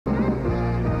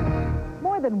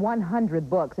More than 100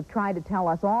 books have tried to tell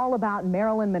us all about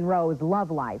Marilyn Monroe's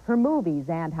love life, her movies,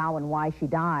 and how and why she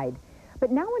died. But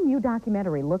now a new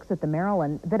documentary looks at the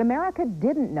Marilyn that America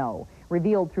didn't know,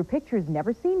 revealed through pictures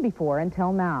never seen before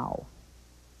until now.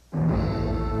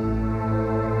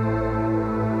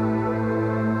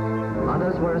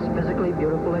 Others were as physically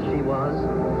beautiful as she was,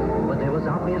 but there was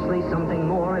obviously something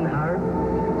more in her,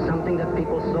 something that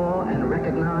people saw and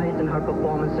recognized in her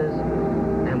performances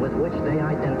and with which they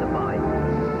identified.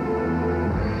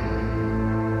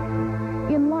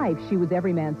 In life, she was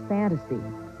every man's fantasy.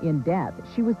 In death,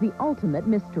 she was the ultimate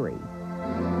mystery.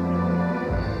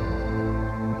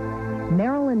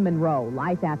 Marilyn Monroe,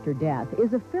 Life After Death,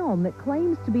 is a film that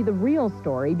claims to be the real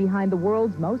story behind the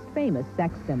world's most famous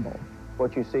sex symbol.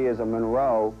 What you see is a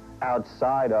Monroe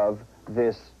outside of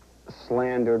this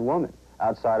slandered woman,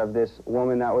 outside of this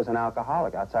woman that was an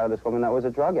alcoholic, outside of this woman that was a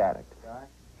drug addict.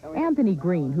 Anthony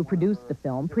Green, who produced the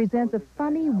film, presents a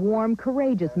funny, warm,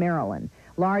 courageous Marilyn,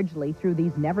 largely through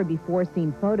these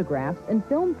never-before-seen photographs and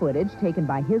film footage taken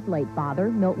by his late father,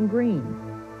 Milton Green.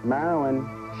 Marilyn,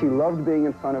 she loved being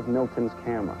in front of Milton's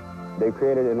camera. They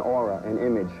created an aura, an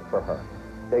image for her.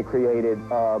 They created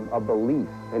a belief,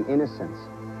 an innocence,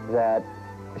 that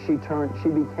she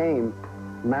became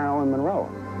Marilyn Monroe.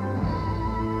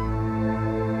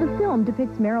 The film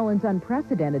depicts Marilyn's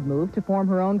unprecedented move to form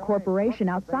her own corporation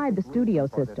outside the studio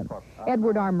system.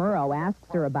 Edward R. Murrow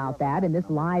asks her about that in this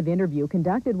live interview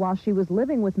conducted while she was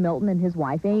living with Milton and his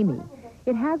wife, Amy.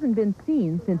 It hasn't been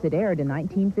seen since it aired in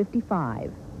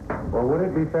 1955. Well, would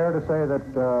it be fair to say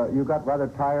that you got rather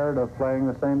tired of playing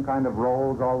the same kind of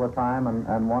roles all the time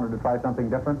and wanted to try something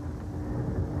different?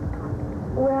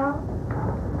 Well,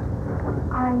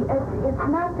 it's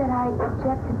not that I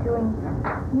object to doing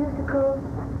musicals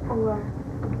or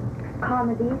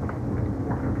comedies.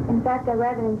 In fact, I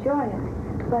rather enjoy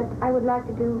it. But I would like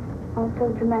to do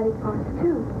also dramatic parts,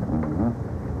 too.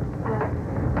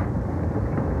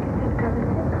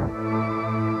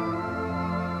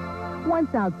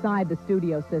 Once outside the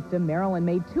studio system, Marilyn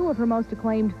made two of her most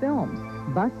acclaimed films,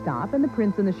 Bus Stop and The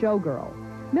Prince and the Showgirl.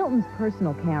 Milton's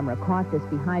personal camera caught this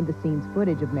behind-the-scenes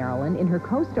footage of Marilyn in her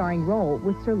co-starring role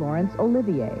with Sir Laurence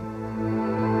Olivier.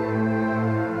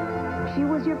 She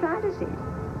was your fantasy,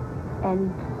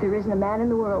 and there isn't a man in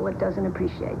the world that doesn't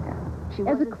appreciate that.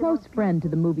 As a close friend to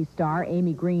the movie star,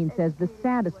 Amy Green says the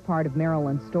saddest part of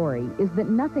Marilyn's story is that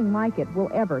nothing like it will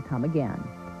ever come again.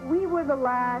 We were the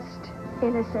last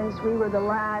innocence, we were the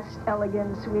last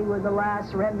elegance, we were the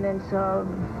last remnants of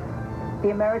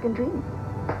the American dream.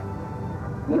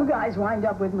 You guys wind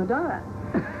up with Madonna.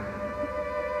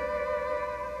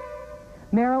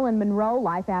 Marilyn Monroe,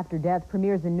 Life After Death,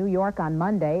 premieres in New York on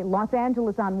Monday, Los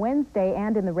Angeles on Wednesday,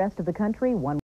 and in the rest of the country,